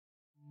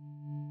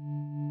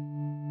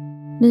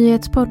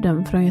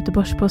Nyhetspodden från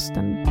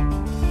Göteborgs-Posten.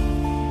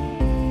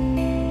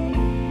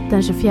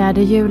 Den 24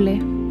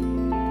 juli.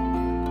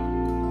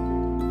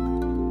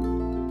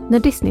 När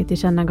Disney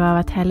tillkännagav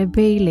att Halle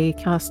Bailey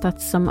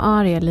castats som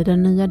Ariel i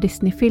den nya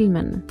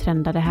Disney-filmen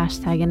trendade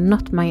hashtaggen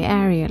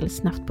 #NotMyAriel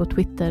snabbt på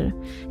Twitter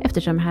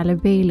eftersom Halle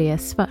Bailey är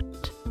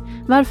svart.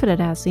 Varför är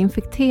det här så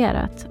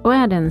infekterat och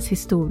är det ens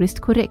historiskt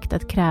korrekt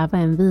att kräva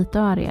en vit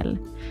Ariel?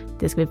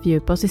 Det ska vi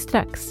fördjupa oss i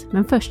strax,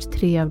 men först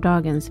 3 av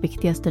dagens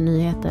viktigaste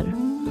nyheter.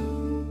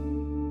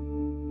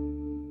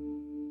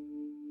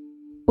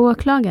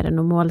 Åklagaren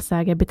och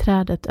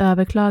målsägarbiträdet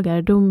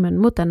överklagar domen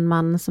mot en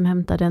man som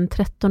hämtade en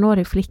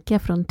 13-årig flicka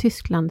från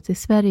Tyskland till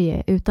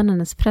Sverige utan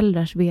hennes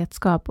föräldrars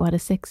vetskap och hade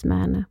sex med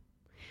henne.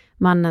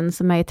 Mannen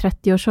som är i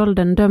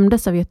 30-årsåldern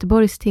dömdes av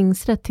Göteborgs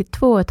tingsrätt till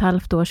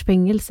 2,5 års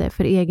fängelse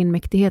för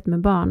egenmäktighet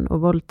med barn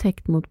och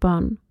våldtäkt mot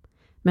barn.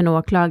 Men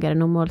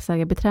åklagaren och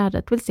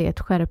målsägarbiträdet vill se ett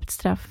skärpt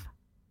straff.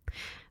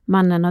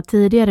 Mannen har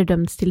tidigare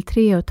dömts till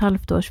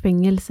 3,5 års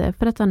fängelse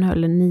för att han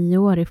höll en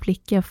 9-årig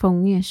flicka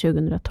fånge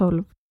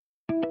 2012.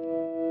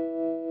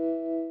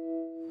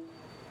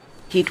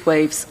 Heat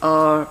waves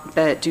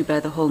do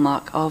bear the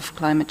hallmark of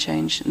climate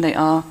change. And they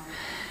are,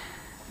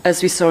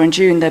 as we saw in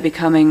June, they're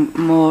becoming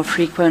more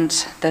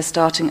frequent, they're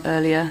starting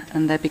earlier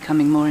and they're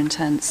becoming more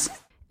intense.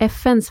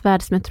 FNs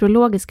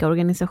världsmeteorologiska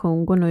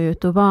organisation går nu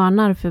ut och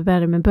varnar för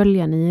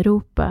värmeböljan i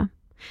Europa.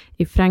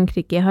 I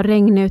Frankrike har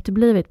regn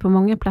uteblivit på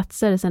många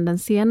platser sedan den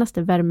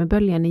senaste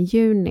värmeböljan i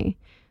juni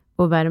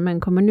och värmen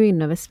kommer nu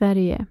in över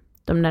Sverige.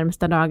 De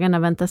närmsta dagarna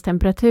väntas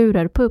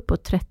temperaturer på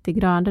uppåt 30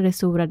 grader i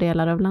stora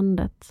delar av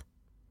landet.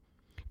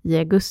 I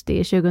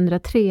augusti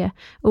 2003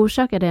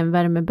 orsakade en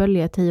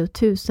värmebölja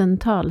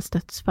 10,000-tals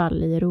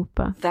dödsfall i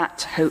Europa.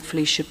 That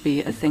hopefully should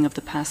be a thing of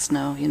the past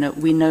now. You know,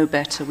 we know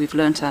better, we've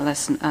learnt our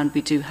lesson and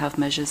we do have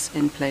measures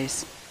in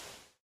place.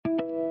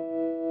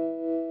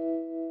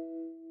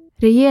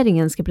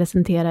 Regeringen ska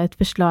presentera ett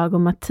förslag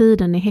om att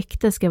tiden i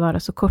häkte ska vara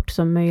så kort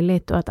som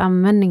möjligt och att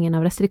användningen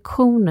av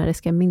restriktioner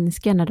ska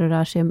minska när det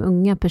rör sig om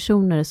unga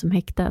personer som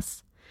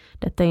häktas.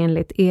 Detta är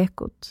enligt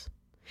Ekot.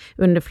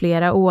 Under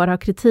flera år har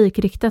kritik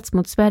riktats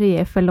mot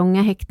Sverige för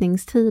långa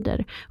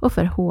häktningstider och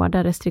för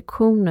hårda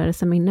restriktioner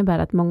som innebär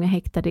att många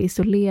häktade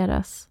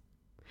isoleras.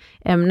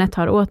 Ämnet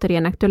har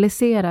återigen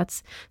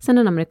aktualiserats sedan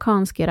den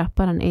amerikanske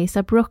rapparen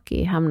A$AP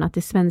Rocky hamnat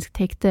i svenskt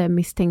häkte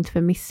misstänkt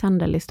för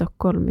misshandel i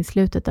Stockholm i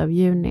slutet av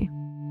juni.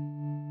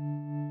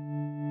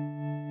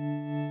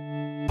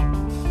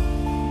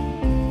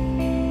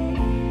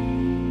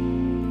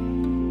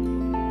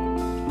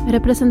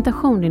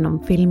 Representation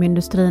inom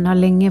filmindustrin har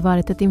länge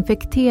varit ett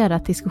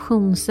infekterat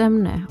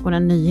diskussionsämne och när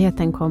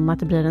nyheten kom att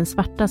det blir den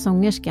svarta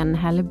sångerskan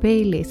Halle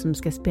Bailey som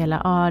ska spela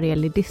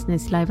Ariel i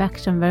Disneys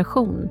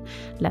live-action-version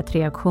lät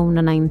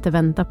reaktionerna inte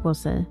vänta på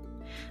sig.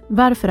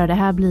 Varför har det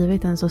här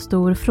blivit en så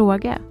stor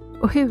fråga?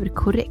 Och hur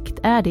korrekt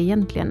är det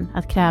egentligen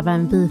att kräva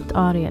en vit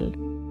Ariel?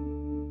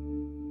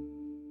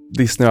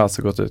 Disney har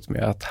alltså gått ut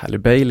med att Halle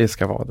Bailey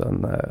ska vara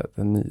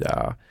den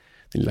nya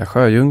lilla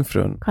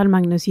sjöjungfrun.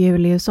 Carl-Magnus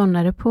Juliusson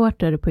är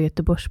reporter på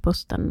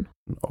Göteborgs-Posten.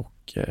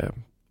 Och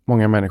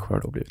många människor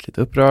har då blivit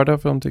lite upprörda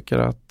för de tycker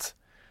att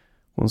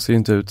hon ser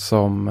inte ut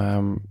som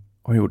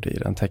hon gjorde i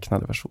den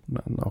tecknade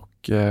versionen.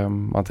 Och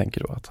man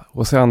tänker då att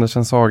H.C.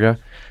 Andersens saga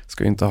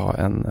ska inte ha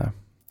en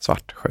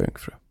svart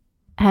sjöjungfru.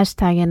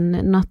 Hashtaggen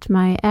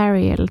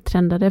 #NotMyAriel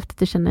trendade efter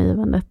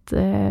tillkännagivandet.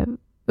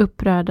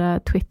 Upprörda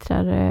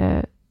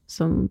twittrare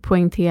som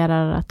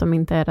poängterar att de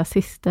inte är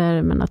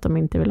rasister men att de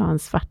inte vill ha en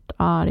svart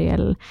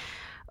Ariel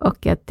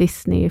och att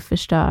Disney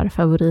förstör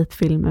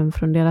favoritfilmen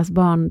från deras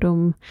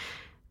barndom.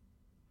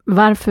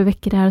 Varför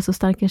väcker det här så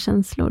starka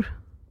känslor?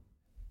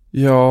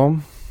 Ja,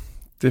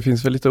 det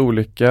finns väl lite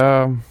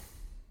olika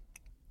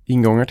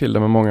ingångar till det,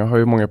 men många har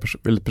ju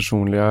väldigt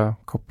personliga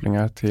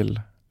kopplingar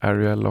till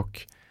Ariel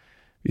och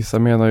vissa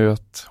menar ju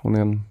att hon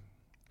är en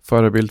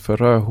förebild för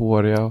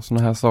rödhåriga och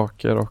såna här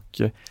saker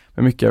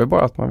men mycket är väl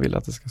bara att man vill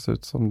att det ska se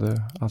ut som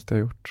det alltid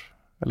har gjort.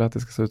 Eller att det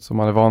ska se ut som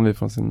man är van vid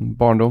från sin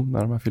barndom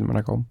när de här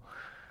filmerna kom.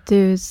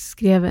 Du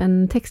skrev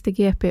en text i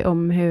GP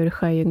om hur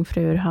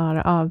sjöjungfrur har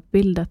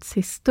avbildats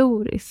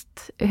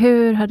historiskt.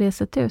 Hur har det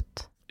sett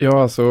ut?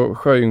 Ja, alltså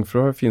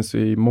sjöjungfrur finns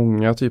ju i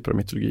många typer av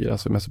mytologier,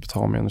 alltså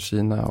Mesopotamien och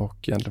Kina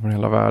och egentligen från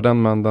hela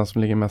världen. Men den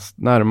som ligger mest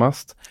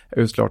närmast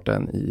är ju såklart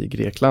den i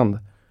Grekland.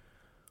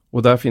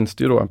 Och där finns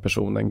det ju då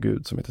en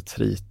gud som heter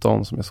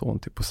Triton som är son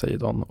till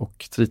Poseidon.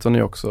 Och Triton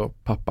är också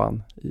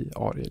pappan i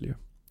Ariel ju.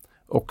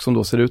 Och som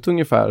då ser ut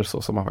ungefär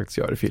så som han faktiskt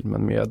gör i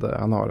filmen med,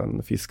 han har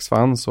en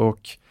fisksvans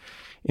och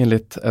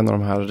enligt en av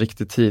de här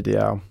riktigt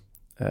tidiga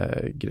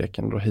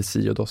greken då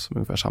Hesiodos som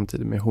ungefär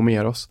samtidigt med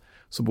Homeros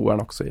så bor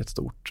han också i ett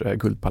stort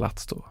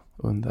guldpalats då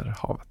under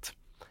havet.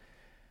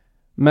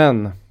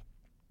 Men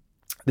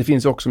det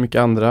finns ju också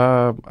mycket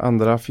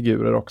andra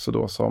figurer också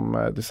då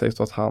som det sägs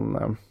då att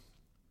han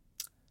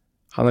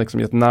har liksom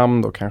gett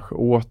namn då kanske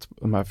åt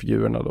de här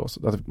figurerna då.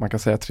 Så att man kan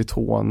säga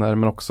tritoner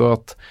men också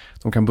att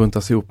de kan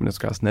buntas ihop med det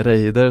så kallas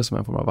nereider som är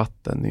en form av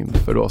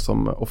vattennymfer då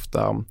som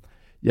ofta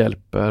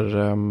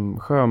hjälper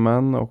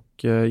sjömän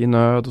och i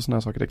nöd och sådana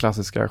här saker. Det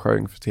klassiska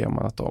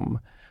sjöjungfru-teman att de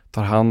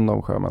tar hand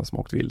om sjömän som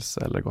åkt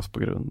vilse eller gått på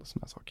grund och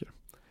sådana här saker.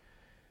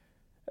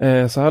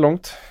 Så här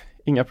långt,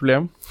 inga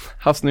problem.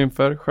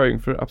 Havsnymfer,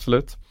 sjöjungfrur,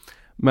 absolut.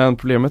 Men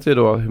problemet är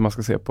då hur man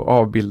ska se på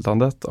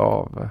avbildandet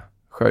av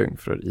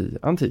sjöjungfrur i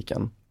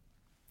antiken.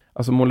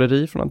 Alltså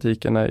måleri från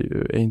antiken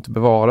är inte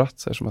bevarat,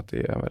 eftersom att det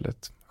är en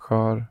väldigt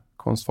skör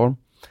konstform.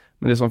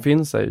 Men det som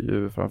finns är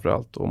ju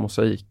framförallt då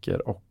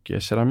mosaiker och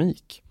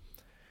keramik.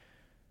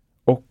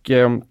 Och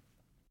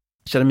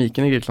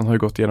keramiken i Grekland har ju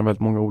gått igenom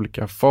väldigt många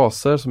olika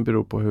faser som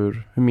beror på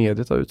hur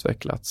mediet har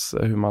utvecklats,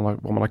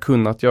 vad man har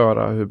kunnat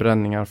göra, hur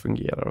bränningar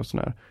fungerar och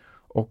sådär.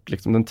 Och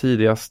liksom den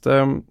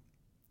tidigaste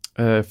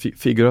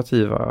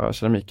figurativa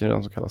keramiken är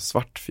den som kallas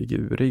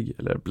svartfigurig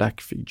eller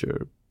black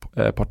figure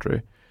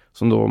pottery,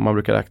 som då man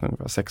brukar räkna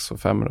ungefär 600- och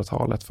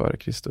 500-talet före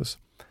Kristus.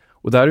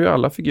 Och där är ju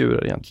alla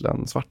figurer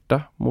egentligen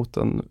svarta mot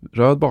en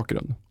röd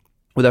bakgrund.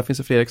 Och där finns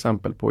det fler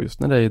exempel på just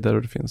Nereider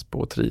och det finns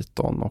på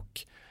Triton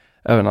och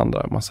även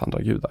massa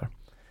andra gudar.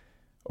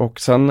 Och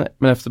sen,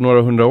 men efter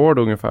några hundra år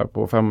då, ungefär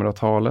på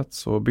 500-talet,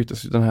 så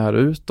byttes ju den här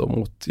ut då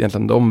mot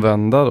egentligen det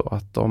omvända då,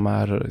 att de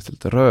är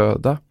lite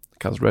röda, det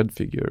kallas red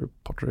figure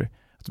pottery,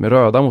 att de är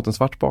röda mot en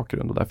svart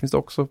bakgrund, och där finns det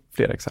också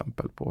flera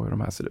exempel på hur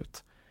de här ser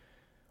ut.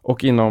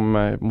 Och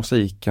inom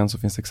mosaiken så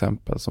finns det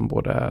exempel som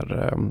både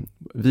är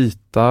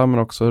vita men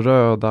också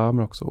röda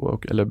men också,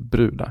 eller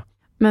bruna.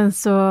 Men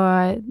så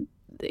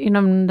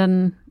inom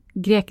den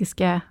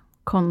grekiska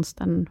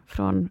konsten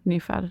från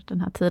ungefär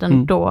den här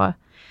tiden då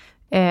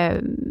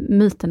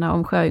myterna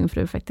om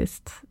sjöjungfru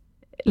faktiskt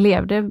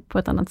levde på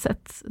ett annat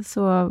sätt,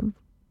 så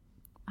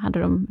hade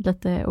de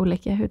lite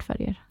olika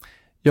hudfärger.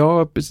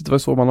 Ja, precis, det var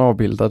så man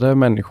avbildade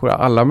människor.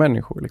 Alla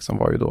människor liksom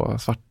var ju då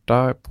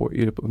svarta,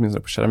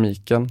 åtminstone på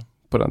keramiken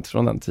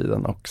från den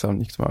tiden, och sen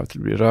gick de över till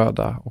att bli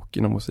röda, och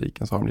inom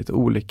musiken så har de lite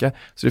olika.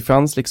 Så det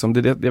fanns liksom,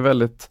 det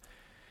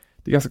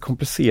är ganska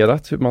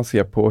komplicerat hur man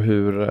ser på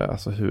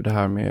hur det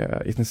här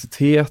med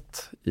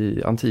etnicitet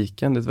i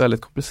antiken, det är ett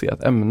väldigt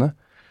komplicerat ämne.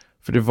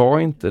 För det var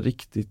inte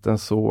riktigt en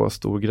så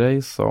stor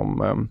grej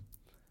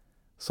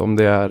som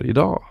det är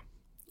idag.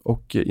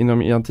 Och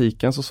i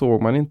antiken så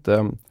såg man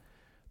inte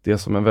det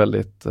som en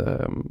väldigt,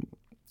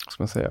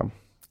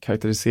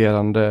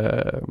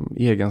 karaktäriserande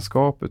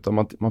egenskap,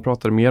 utan man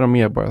pratade mer om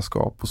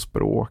medborgarskap och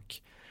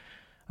språk.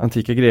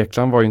 Antika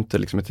Grekland var ju inte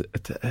liksom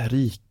ett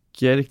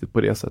rike riktigt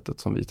på det sättet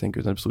som vi tänker,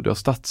 utan det bestod av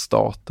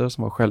stadsstater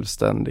som var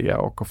självständiga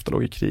och ofta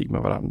låg i krig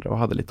med varandra och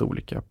hade lite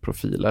olika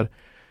profiler.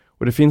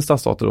 Och det finns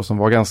stadsstater då som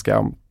var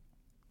ganska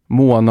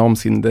måna om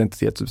sin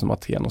identitet, typ som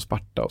Aten och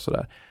Sparta och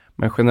sådär.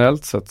 Men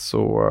generellt sett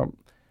så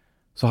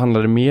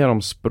handlar det mer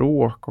om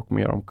språk och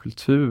mer om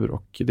kultur,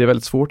 och det är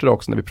väldigt svårt idag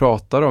också när vi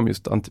pratar om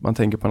just, man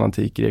tänker på en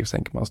antik grek så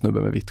tänker man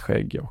snubbe med vitt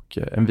skägg och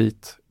en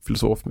vit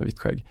filosof med vitt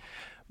skägg.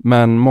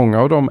 Men många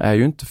av dem är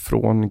ju inte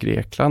från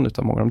Grekland,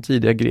 utan många av de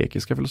tidiga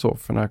grekiska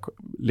filosoferna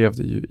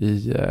levde ju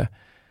i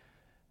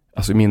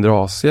mindre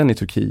Asien, i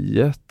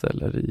Turkiet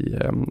eller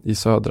i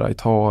södra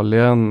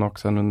Italien, och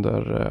sen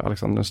under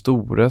Alexander den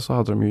store så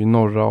hade de ju i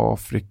norra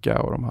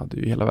Afrika, och de hade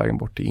ju hela vägen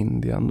bort till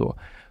Indien då.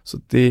 Så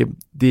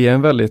det är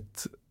en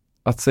väldigt,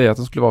 att säga att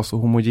det skulle vara så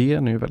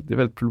homogen är ju det är ett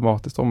väldigt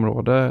problematiskt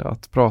område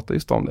att prata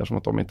just om det, som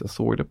att de inte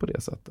såg det på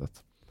det sättet.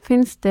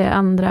 Finns det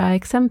andra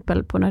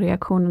exempel på när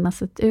reaktionerna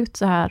sett ut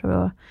så här,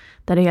 och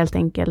där det helt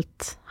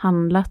enkelt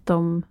handlat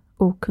om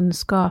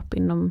okunskap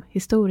inom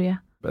historia?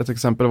 Ett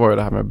exempel var ju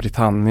det här med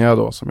Britannia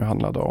då, som ju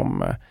handlade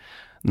om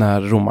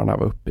när romarna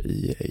var uppe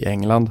i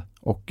England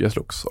och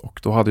slogs, och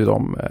då hade ju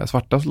de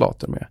svarta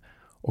soldater med.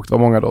 Och det var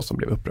många då som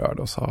blev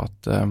upprörda och sa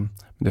att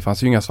det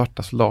fanns ju inga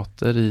svarta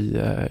soldater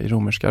i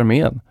romerska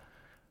armén.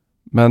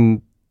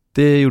 Men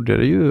det gjorde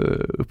det ju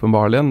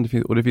uppenbarligen,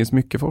 och det finns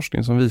mycket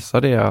forskning som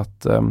visar det,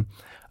 att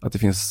det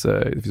finns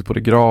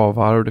både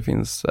gravar och det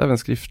finns även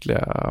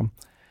skriftliga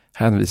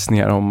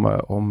hänvisningar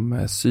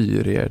om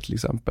syrier till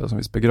exempel, som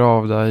finns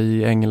begravda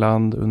i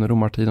England under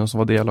romartiden, som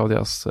var del av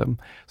deras som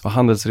var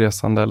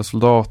handelsresande eller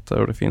soldater,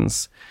 och det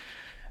finns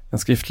en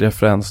skriftlig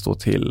referens då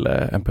till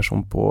en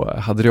person på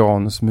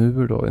Hadrianus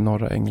mur då i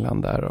norra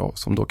England där,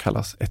 som då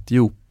kallas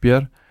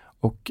etiopier,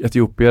 och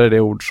etiopier är det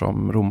ord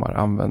som romar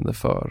använde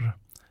för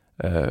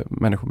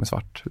människor med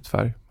svart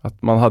hudfärg.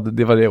 Att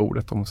det var det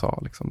ordet de sa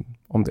liksom,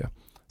 om det.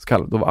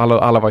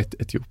 Alla var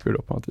etiopier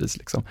då på något vis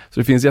liksom. Så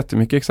det finns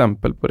jättemycket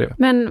exempel på det.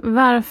 Men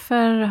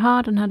varför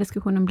har den här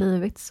diskussionen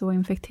blivit så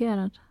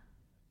infekterad?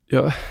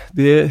 Ja,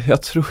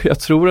 jag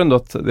tror ändå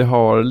att det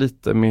har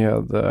lite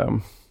med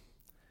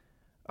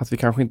att vi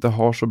kanske inte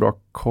har så bra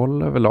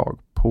koll överlag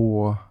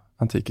på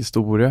antik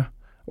historia,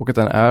 och att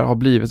den har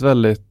blivit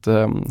väldigt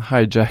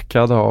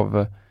hijackad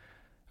av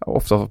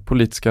ofta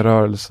politiska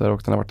rörelser,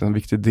 och den har varit en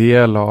viktig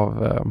del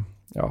av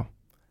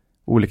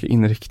olika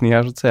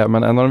inriktningar så att säga.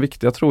 Men en av de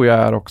viktiga tror jag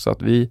är också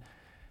att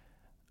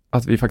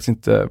vi faktiskt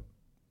inte,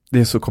 det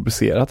är så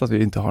komplicerat att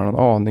vi inte har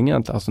någon aning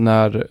egentligen. Alltså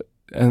när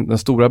den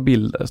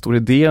stora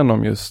idén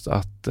om just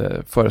att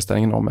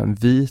föreställningen om en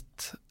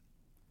vit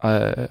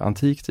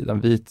antik tid,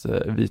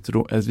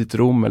 vit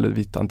Rom eller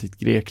vitt antikt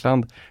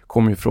Grekland,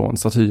 kommer ju från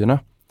statyerna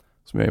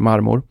som är i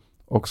marmor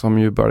och som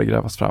ju började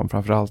grävas fram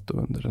framförallt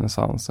under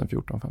renässansen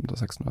 1400-, 1500-,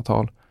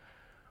 1600-tal.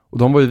 Och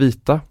de var ju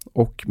vita,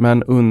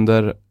 men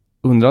under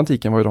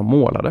antiken var ju de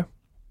målade.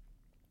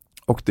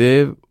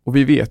 Och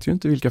vi vet ju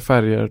inte vilka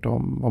färger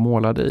de var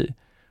målade i.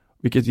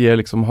 Vilket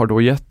har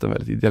då gett en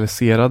väldigt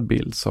idealiserad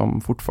bild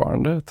som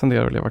fortfarande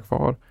tenderar att leva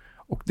kvar.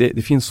 Och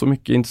det finns så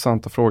mycket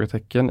intressanta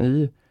frågetecken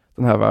i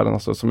den här världen.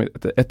 Alltså, som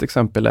ett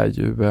exempel är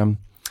ju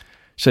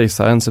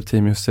kejsaren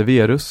Septimius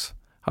Severus.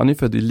 Han är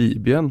född i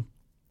Libyen,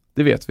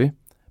 det vet vi.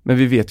 Men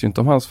vi vet ju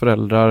inte om hans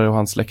föräldrar och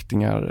hans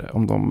släktingar,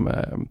 om de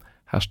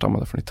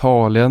härstammade från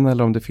Italien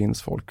eller om det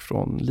finns folk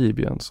från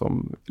Libyen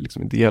som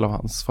är del av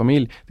hans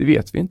familj. Det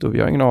vet vi inte och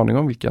vi har ingen aning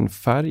om vilken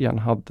färg han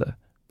hade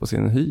på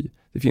sin hy.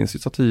 Det finns ju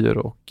statyer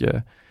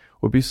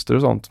och byster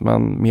och sånt,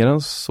 men mer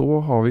än så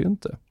har vi ju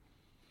inte.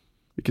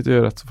 Vilket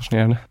är rätt så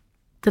fascinerande.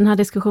 Den här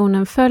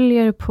diskussionen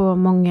följer på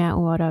många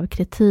år av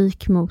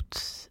kritik mot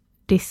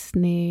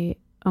Disney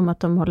om att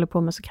de håller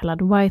på med så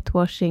kallad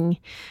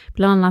whitewashing.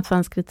 Bland annat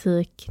fanns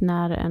kritik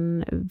när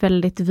en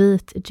väldigt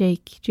vit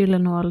Jake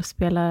Gyllenhaal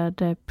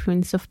spelade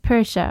Prince of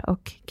Persia,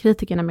 och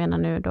kritikerna menar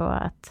nu då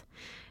att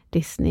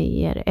Disney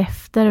ger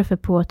efter för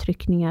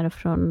påtryckningar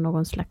från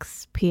någon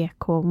slags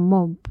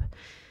PK-mobb.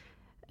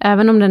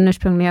 Även om den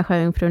ursprungliga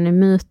sjöjungfrun i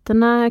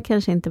myterna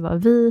kanske inte var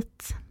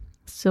vit,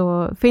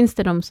 så finns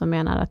det de som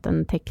menar att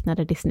den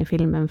tecknade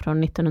Disney-filmen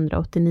från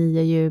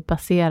 1989 ju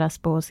baseras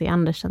på H.C.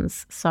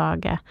 Andersens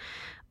saga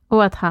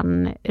och att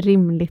han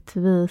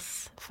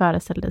rimligtvis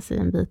föreställde sig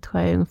en vit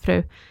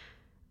sjöjungfru.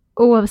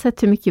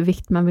 Oavsett hur mycket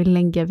vikt man vill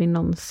lägga vid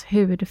någons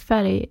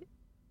hudfärg,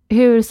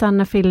 hur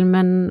sann är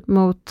filmen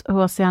mot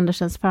H.C.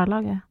 Andersens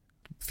förlaga?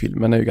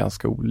 Filmen är ju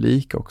ganska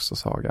olik också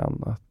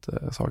sagan.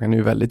 Sagan är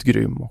ju väldigt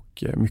grym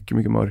och mycket,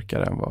 mycket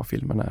mörkare än vad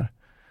filmen är.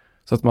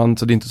 Så det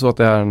är inte så att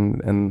det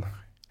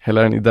är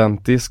heller en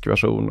identisk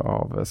version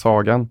av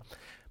sagan.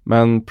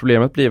 Men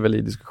problemet blir väl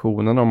i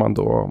diskussionen om man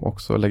då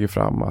också lägger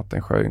fram att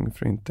en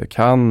sjöjungfru inte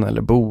kan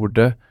eller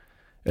borde,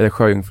 eller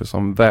sjöjungfru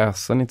som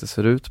väsen inte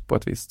ser ut på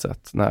ett visst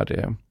sätt när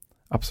det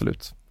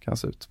absolut kan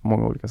se ut på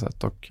många olika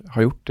sätt och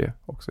har gjort det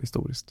också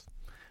historiskt.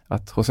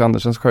 Att H.C.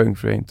 Andersens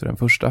sjöjungfru är inte den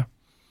första.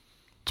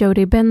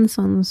 Jodie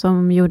Benson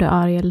som gjorde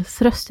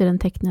Ariels röst i den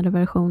tecknade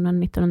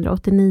versionen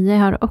 1989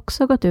 har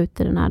också gått ut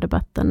i den här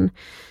debatten.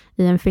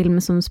 I en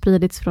film som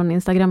spridits från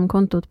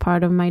Instagramkontot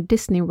Part of My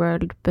Disney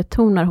World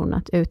betonar hon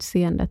att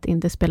utseendet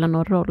inte spelar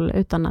någon roll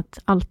utan att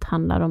allt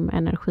handlar om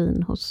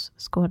energin hos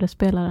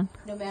skådespelaren.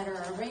 No matter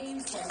our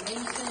race, our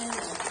nation,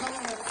 our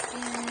color of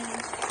skin,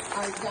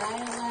 our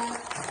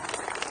dialect,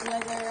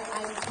 whether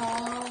I'm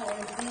tall or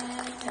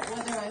thin,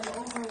 whether I'm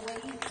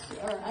overweight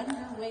or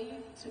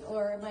underweight,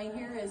 or my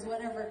hair is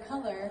whatever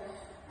color,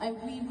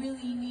 we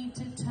really need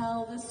to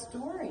tell the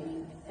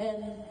story.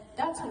 And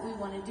that's what we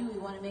want to do. We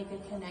want to make a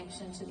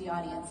connection to the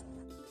audience.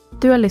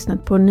 Du har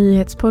lyssnat på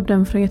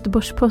nyhetspodden från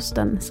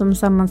Göteborgs-Posten som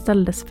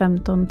sammanställdes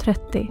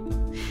 15:30.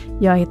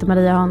 Jag heter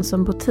Maria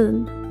Hansson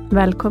Botin.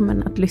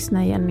 Välkommen att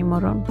lyssna igen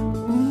imorgon.